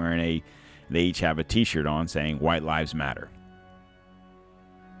Owens wearing they each have a t-shirt on saying White Lives Matter.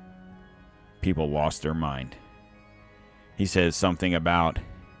 People lost their mind. He says something about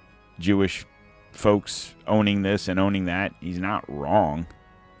Jewish folks owning this and owning that. He's not wrong.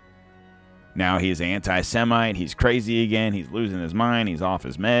 Now he's anti-Semite. He's crazy again. He's losing his mind. He's off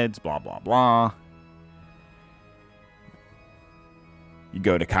his meds. Blah, blah, blah. You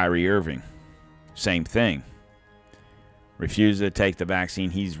go to Kyrie Irving. Same thing. Refused to take the vaccine.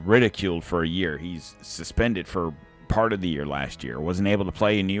 He's ridiculed for a year. He's suspended for part of the year last year. Wasn't able to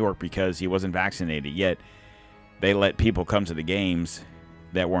play in New York because he wasn't vaccinated. Yet they let people come to the games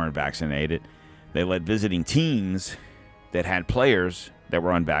that weren't vaccinated. They let visiting teams that had players that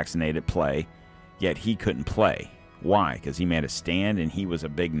were unvaccinated play, yet he couldn't play. Why? Because he made a stand and he was a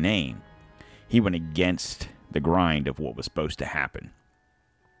big name. He went against the grind of what was supposed to happen.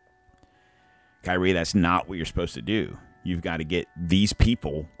 Kyrie, that's not what you're supposed to do. You've got to get these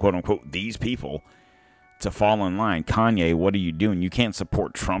people, quote unquote, these people, to fall in line. Kanye, what are you doing? You can't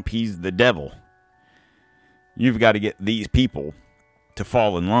support Trump. He's the devil. You've got to get these people to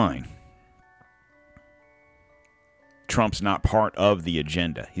fall in line. Trump's not part of the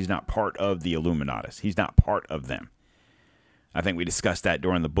agenda. He's not part of the Illuminatis. He's not part of them. I think we discussed that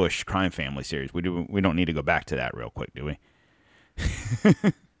during the Bush crime family series. We don't need to go back to that real quick, do we?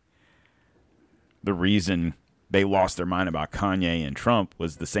 The reason they lost their mind about Kanye and Trump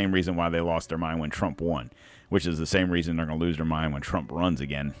was the same reason why they lost their mind when Trump won, which is the same reason they're going to lose their mind when Trump runs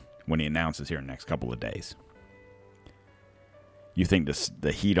again when he announces here in the next couple of days. You think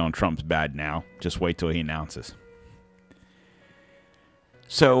the heat on Trump's bad now? Just wait till he announces.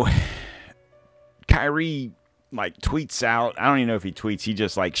 So, Kyrie, tweets out. I don't even know if he tweets. He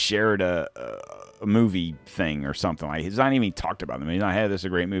just, shared a movie thing or something. He's not even talked about the movie. He's not, hey, this is a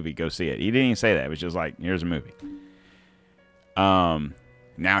great movie. Go see it. He didn't even say that. It was just here's a movie.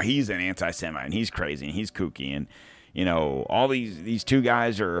 Now he's an anti-Semite, and he's crazy, and he's kooky, and, all these two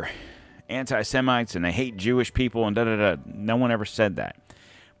guys are anti-Semites, and they hate Jewish people, and da-da-da. No one ever said that.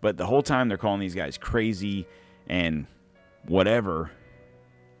 But the whole time they're calling these guys crazy and whatever.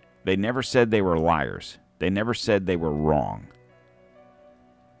 They never said they were liars. They never said they were wrong.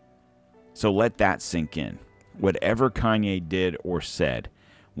 So let that sink in. Whatever Kanye did or said,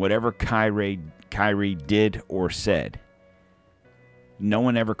 whatever Kyrie did or said, no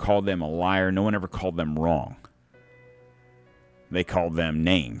one ever called them a liar. No one ever called them wrong. They called them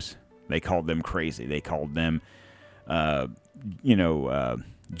names. They called them crazy. They called them,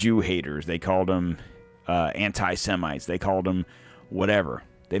 Jew haters. They called them anti-Semites. They called them whatever.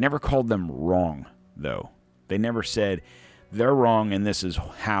 They never called them wrong, though. They never said, they're wrong and this is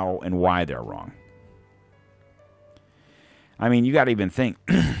how and why they're wrong. I mean, you got to even think,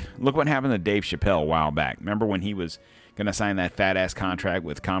 look what happened to Dave Chappelle a while back. Remember when he was going to sign that fat-ass contract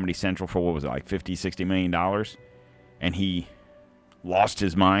with Comedy Central for, what was it, $50, $60 million? And he lost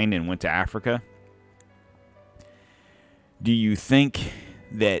his mind and went to Africa? Do you think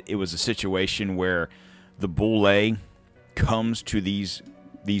that it was a situation where the boule comes to these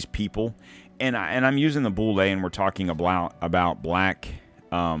people, and I'm using the boule, and we're talking about black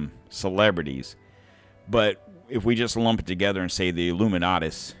celebrities, but if we just lump it together and say the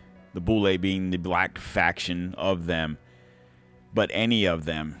Illuminatis, the boule being the black faction of them, but any of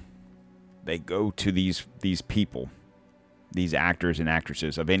them, they go to these people, these actors and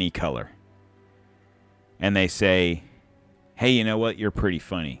actresses of any color, and they say, hey, you know what, you're pretty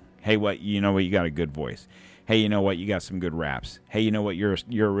funny. Hey, you know what, you got a good voice. Hey, you know what? You got some good raps. Hey, you know what? You're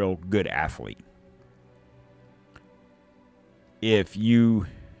a real good athlete. If you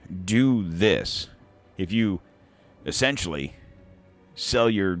do this, if you essentially sell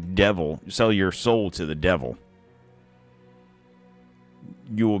your soul to the devil,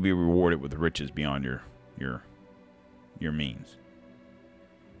 you will be rewarded with riches beyond your means.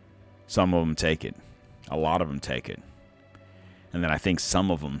 Some of them take it. A lot of them take it. And then I think some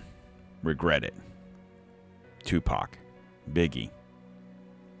of them regret it. Tupac, Biggie,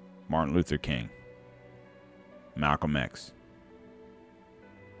 Martin Luther King, Malcolm X.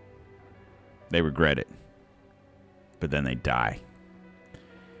 They regret it. But then they die.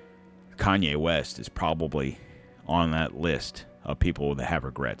 Kanye West is probably on that list of people that have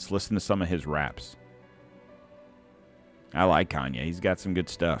regrets. Listen to some of his raps. I like Kanye. He's got some good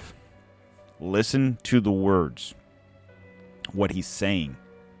stuff. Listen to the words. What he's saying.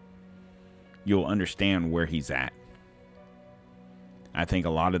 You'll understand where he's at. I think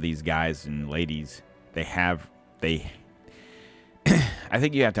a lot of these guys and ladies, I think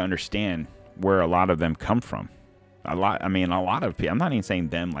you have to understand where a lot of them come from. A lot of people, I'm not even saying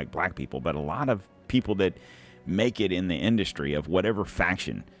them like black people, but a lot of people that make it in the industry of whatever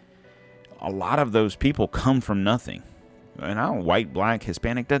faction, a lot of those people come from nothing. And I don't, white, black,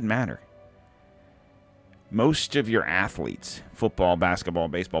 Hispanic, doesn't matter. Most of your athletes, football, basketball,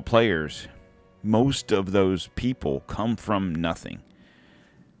 baseball players, most of those people come from nothing.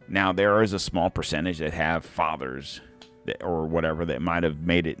 Now, there is a small percentage that have fathers or whatever that might have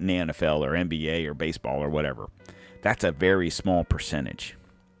made it in the NFL or NBA or baseball or whatever. That's a very small percentage.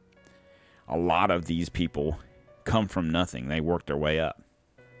 A lot of these people come from nothing. They work their way up.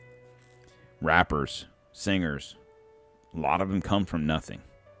 Rappers, singers, a lot of them come from nothing.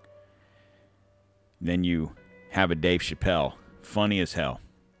 Then you have a Dave Chappelle, funny as hell.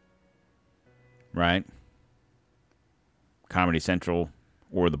 Right? Comedy Central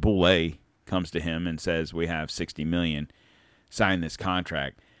or the Boule comes to him and says, we have $60 million, sign this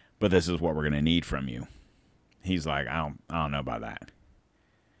contract, but this is what we're going to need from you. He's like, I don't know about that.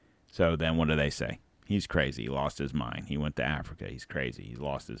 So then what do they say? He's crazy. He lost his mind. He went to Africa. He's crazy. He's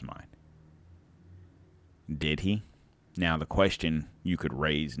lost his mind. Did he? Now the question you could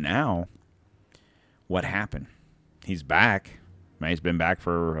raise now, what happened? He's back. He's been back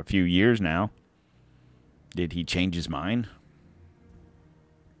for a few years now. Did he change his mind?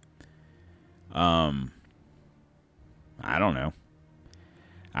 I don't know.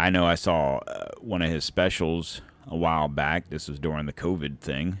 I know I saw one of his specials a while back. This was during the COVID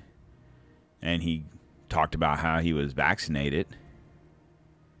thing. And he talked about how he was vaccinated.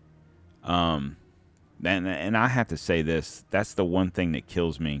 And I have to say this. That's the one thing that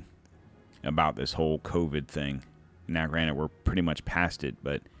kills me about this whole COVID thing. Now, granted, we're pretty much past it,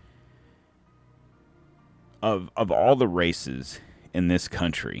 but of all the races in this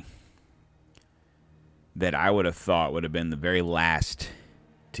country that I would have thought would have been the very last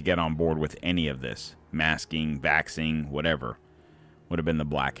to get on board with any of this, masking, vaxxing, whatever, would have been the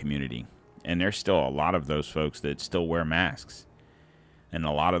black community. And there's still a lot of those folks that still wear masks, and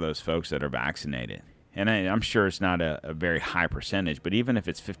a lot of those folks that are vaccinated. And I'm sure it's not a very high percentage, but even if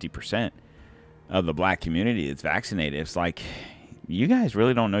it's 50% of the black community that's vaccinated, it's like, you guys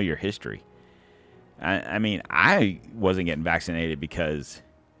really don't know your history. I mean, I wasn't getting vaccinated because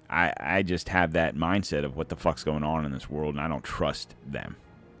I just have that mindset of what the fuck's going on in this world, and I don't trust them.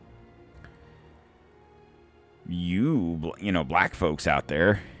 You know, black folks out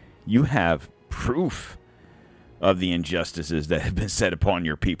there, you have proof of the injustices that have been set upon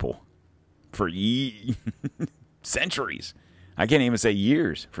your people for centuries. I can't even say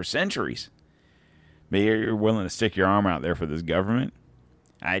years, for centuries. But you're willing to stick your arm out there for this government?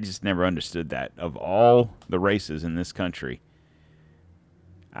 I just never understood that. Of all the races in this country,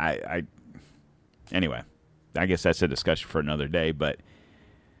 anyway, I guess that's a discussion for another day, but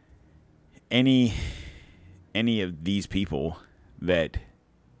any of these people that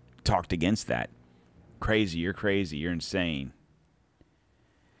talked against that, crazy, you're insane.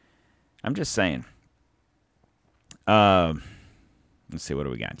 I'm just saying. Let's see, what do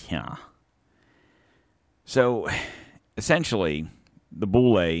we got? Yeah. So, essentially, the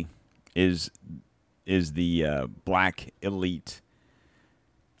Boule is the black elite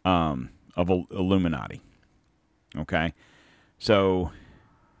of Illuminati. Okay? So,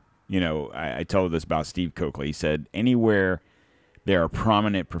 you know, I told this about Steve Coakley. He said, anywhere there are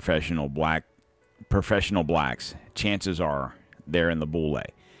prominent professional blacks, chances are they're in the Boule.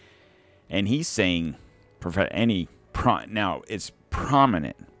 And he's saying now it's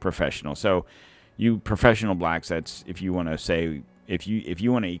prominent professional. So you professional blacks, that's if you want to say, if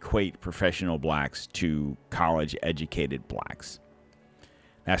you want to equate professional blacks to college educated blacks.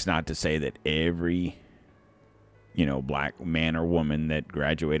 That's not to say that every, you know, black man or woman that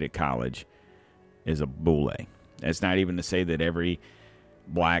graduated college is a Boule. That's not even to say that every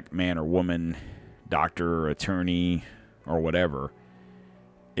black man or woman, doctor or attorney or whatever,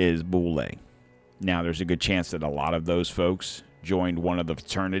 is Boule. Now, there's a good chance that a lot of those folks joined one of the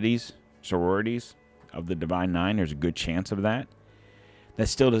fraternities sororities of the Divine Nine. There's a good chance of that. That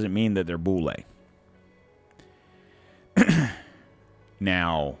still doesn't mean that they're Boule.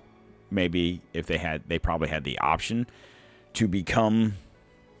 Now, maybe if they probably had the option to become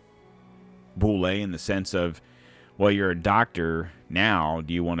Boule in the sense of, well, you're a doctor now,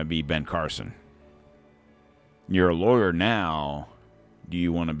 do you want to be Ben Carson? You're a lawyer now, do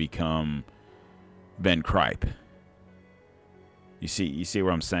you want to become Ben Cripe? You see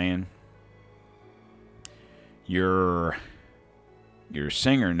what I'm saying? You're a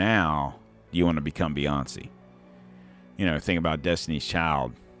singer now, do you want to become Beyonce? You know, think about Destiny's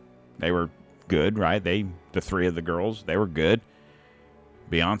Child. They were good, right? The three of the girls, they were good.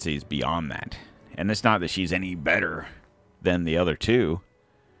 Beyonce's beyond that. And it's not that she's any better than the other two,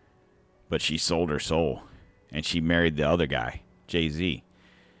 but she sold her soul. And she married the other guy, Jay-Z.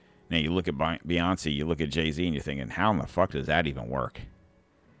 Now, you look at Beyonce, you look at Jay-Z, and you're thinking, how in the fuck does that even work?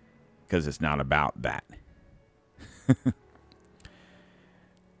 Because it's not about that.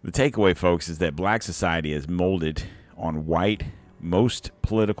 The takeaway, folks, is that black society is molded on white. Most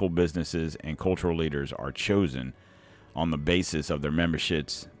political businesses and cultural leaders are chosen on the basis of their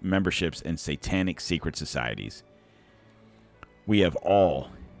memberships in satanic secret societies. We have all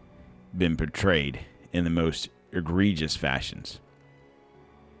been portrayed in the most egregious fashions.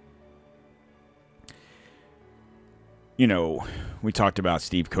 You know, we talked about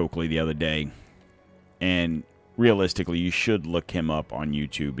Steve Coakley the other day, and realistically, you should look him up on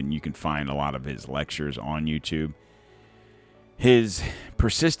YouTube, and you can find a lot of his lectures on YouTube. His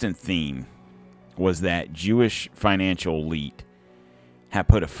persistent theme was that Jewish financial elite had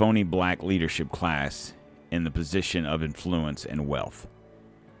put a phony black leadership class in the position of influence and wealth.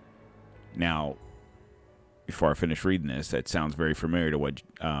 Now, before I finish reading this, that sounds very familiar to what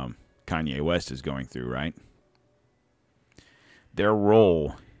Kanye West is going through, right? Their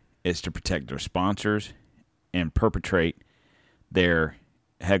role is to protect their sponsors and perpetrate their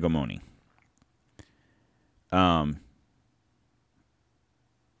hegemony.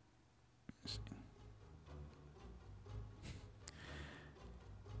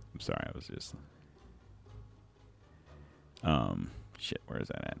 Sorry, I was just shit, where is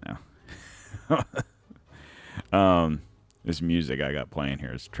that at now? This music I got playing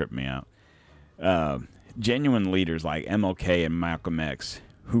here is tripping me out. Genuine leaders like MLK and Malcolm X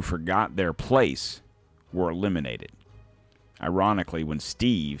who forgot their place were eliminated. Ironically, when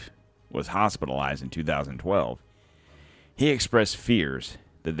Steve was hospitalized in 2012, he expressed fears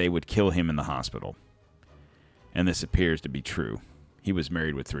that they would kill him in the hospital. And this appears to be true. He was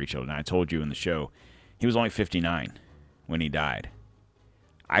married with 3 children. I told you in the show, he was only 59 when he died.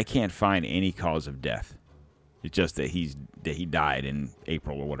 I can't find any cause of death. It's just that he died in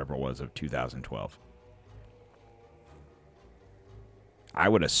April or whatever it was of 2012. I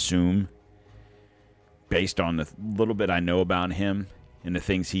would assume, based on the little bit I know about him and the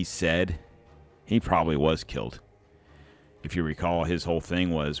things he said, he probably was killed. If you recall, his whole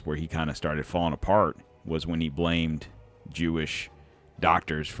thing was where he kind of started falling apart was when he blamed Jewish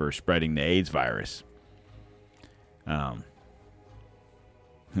doctors for spreading the AIDS virus.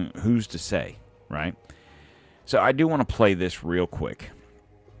 Who's to say, right? So I do want to play this real quick.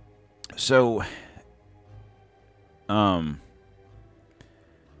 So,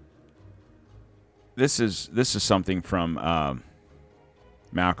 this is something from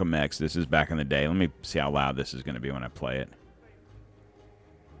Malcolm X. This is back in the day. Let me see how loud this is going to be when I play it.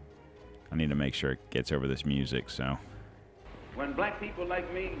 I need to make sure it gets over this music, so. When black people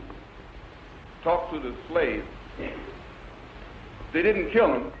like me talk to the slaves, they didn't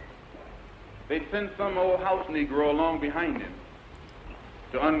kill him. They sent some old house Negro along behind him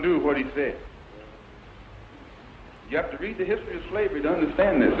to undo what he said. You have to read the history of slavery to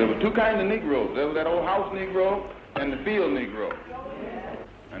understand this. There were 2 kinds of Negroes. There was that old house Negro and the field Negro.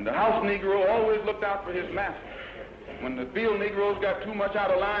 And the house Negro always looked out for his master. When the field Negroes got too much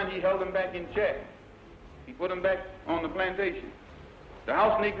out of line, he held them back in check. He put them back on the plantation. The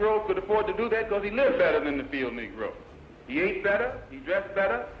house Negro could afford to do that because he lived better than the field Negro. He ate better, he dressed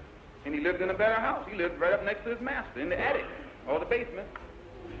better, and he lived in a better house. He lived right up next to his master in the attic or the basement.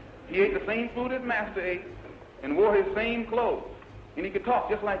 He ate the same food his master ate and wore his same clothes. And he could talk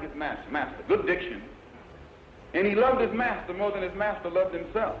just like his master. Good diction. And he loved his master more than his master loved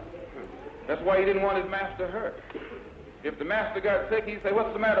himself. That's why he didn't want his master hurt. If the master got sick, he'd say,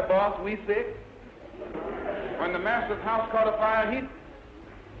 "What's the matter, boss? We sick?" When the master's house caught a fire, he'd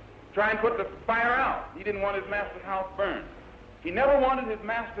try and put the fire out. He didn't want his master's house burned. He never wanted his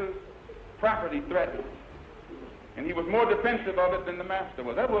master's property threatened. And he was more defensive of it than the master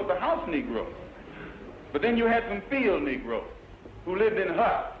was. That was the house Negro. But then you had some field Negroes who lived in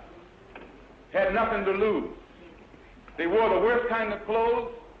huts. had nothing to lose. They wore the worst kind of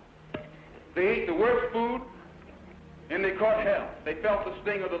clothes, they ate the worst food, and they caught hell. They felt the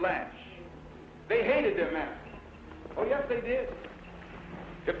sting of the lash. They hated their master. Oh, yes, they did.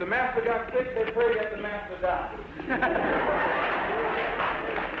 If the master got sick, they prayed that the master died.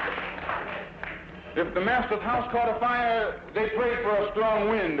 If the master's house caught a fire, they prayed for a strong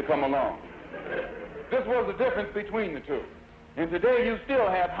wind to come along. This was the difference between the two. And today you still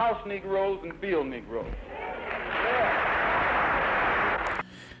have house Negroes and field Negroes. Yeah.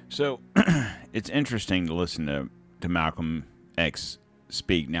 So it's interesting to listen to Malcolm X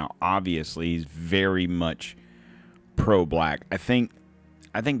speak. Now, obviously, he's very much pro-black. I think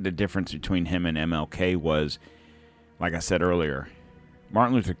the difference between him and MLK was, like I said earlier,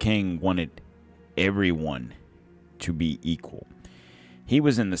 Martin Luther King wanted everyone to be equal. He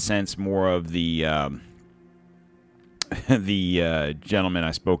was, in the sense, more of the gentleman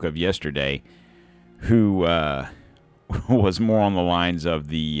I spoke of yesterday, who was more on the lines of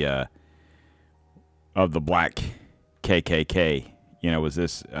the black KKK. You know, was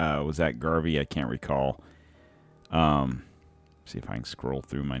that Garvey? I can't recall. See if I can scroll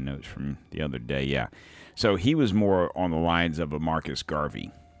through my notes from the other day. Yeah, so he was more on the lines of a Marcus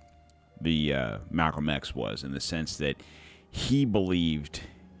Garvey. The Malcolm X was, in the sense that he believed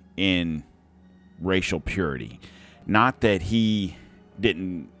in racial purity. Not that he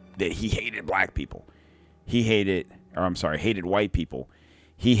hated black people. He hated white people.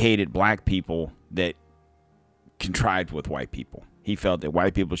 He hated black people that contrived with white people. He felt that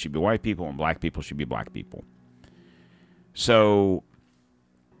white people should be white people and black people should be black people. So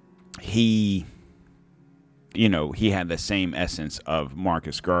he had the same essence of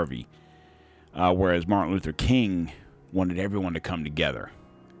Marcus Garvey. Whereas Martin Luther King wanted everyone to come together.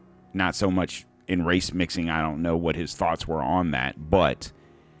 Not so much in race mixing. I don't know what his thoughts were on that, but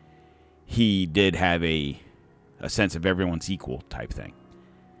he did have a sense of everyone's equal type thing.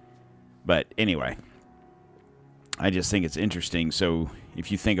 But anyway, I just think it's interesting. So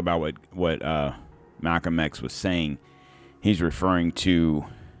if you think about what Malcolm X was saying, he's referring to,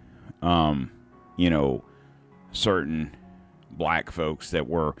 certain black folks that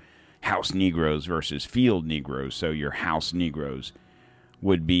were house Negroes versus field Negroes. So your house Negroes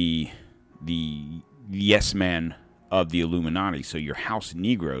would be the yes men of the Illuminati. So your house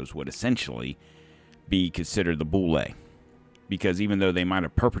Negroes would essentially be considered the boule. Because even though they might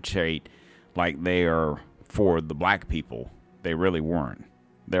have perpetrated like they are for the black people, they really weren't.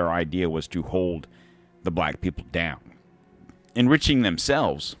 Their idea was to hold the black people down, enriching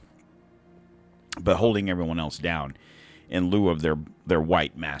themselves, but holding everyone else down in lieu of their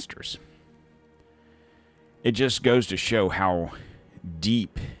white masters. It just goes to show how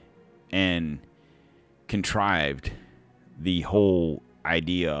deep and contrived the whole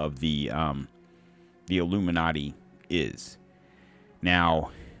idea of the Illuminati is.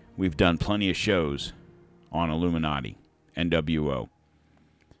 Now, we've done plenty of shows on Illuminati, NWO.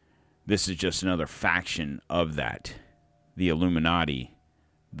 This is just another faction of that. The Illuminati,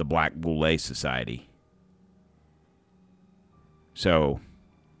 the Black Boule Society. So,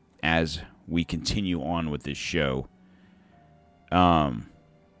 as we continue on with this show,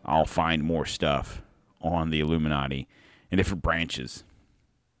 I'll find more stuff on the Illuminati and different branches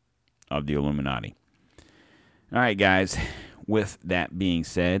of the Illuminati. All right, guys. With that being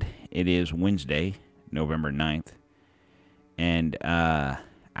said, it is Wednesday, November 9th, and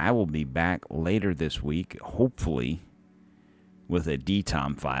I will be back later this week, hopefully, with a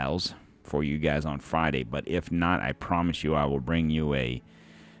DTOM Files for you guys on Friday. But if not, I promise you I will bring you a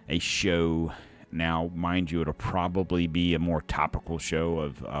show. Now, mind you, it'll probably be a more topical show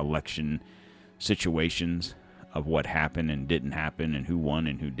of election situations, of what happened and didn't happen, and who won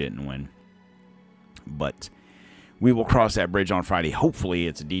and who didn't win. But we will cross that bridge on Friday. Hopefully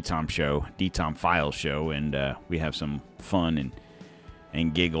it's a DTOM show, DTOM Files show, and we have some fun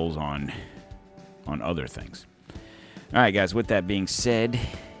and giggles on other things. All right, guys, with that being said,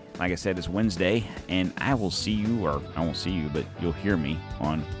 like I said, it's Wednesday, and I will see you, or I won't see you, but you'll hear me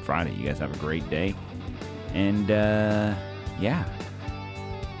on Friday. You guys have a great day, and, yeah,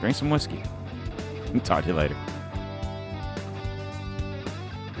 drink some whiskey. Talk to you later.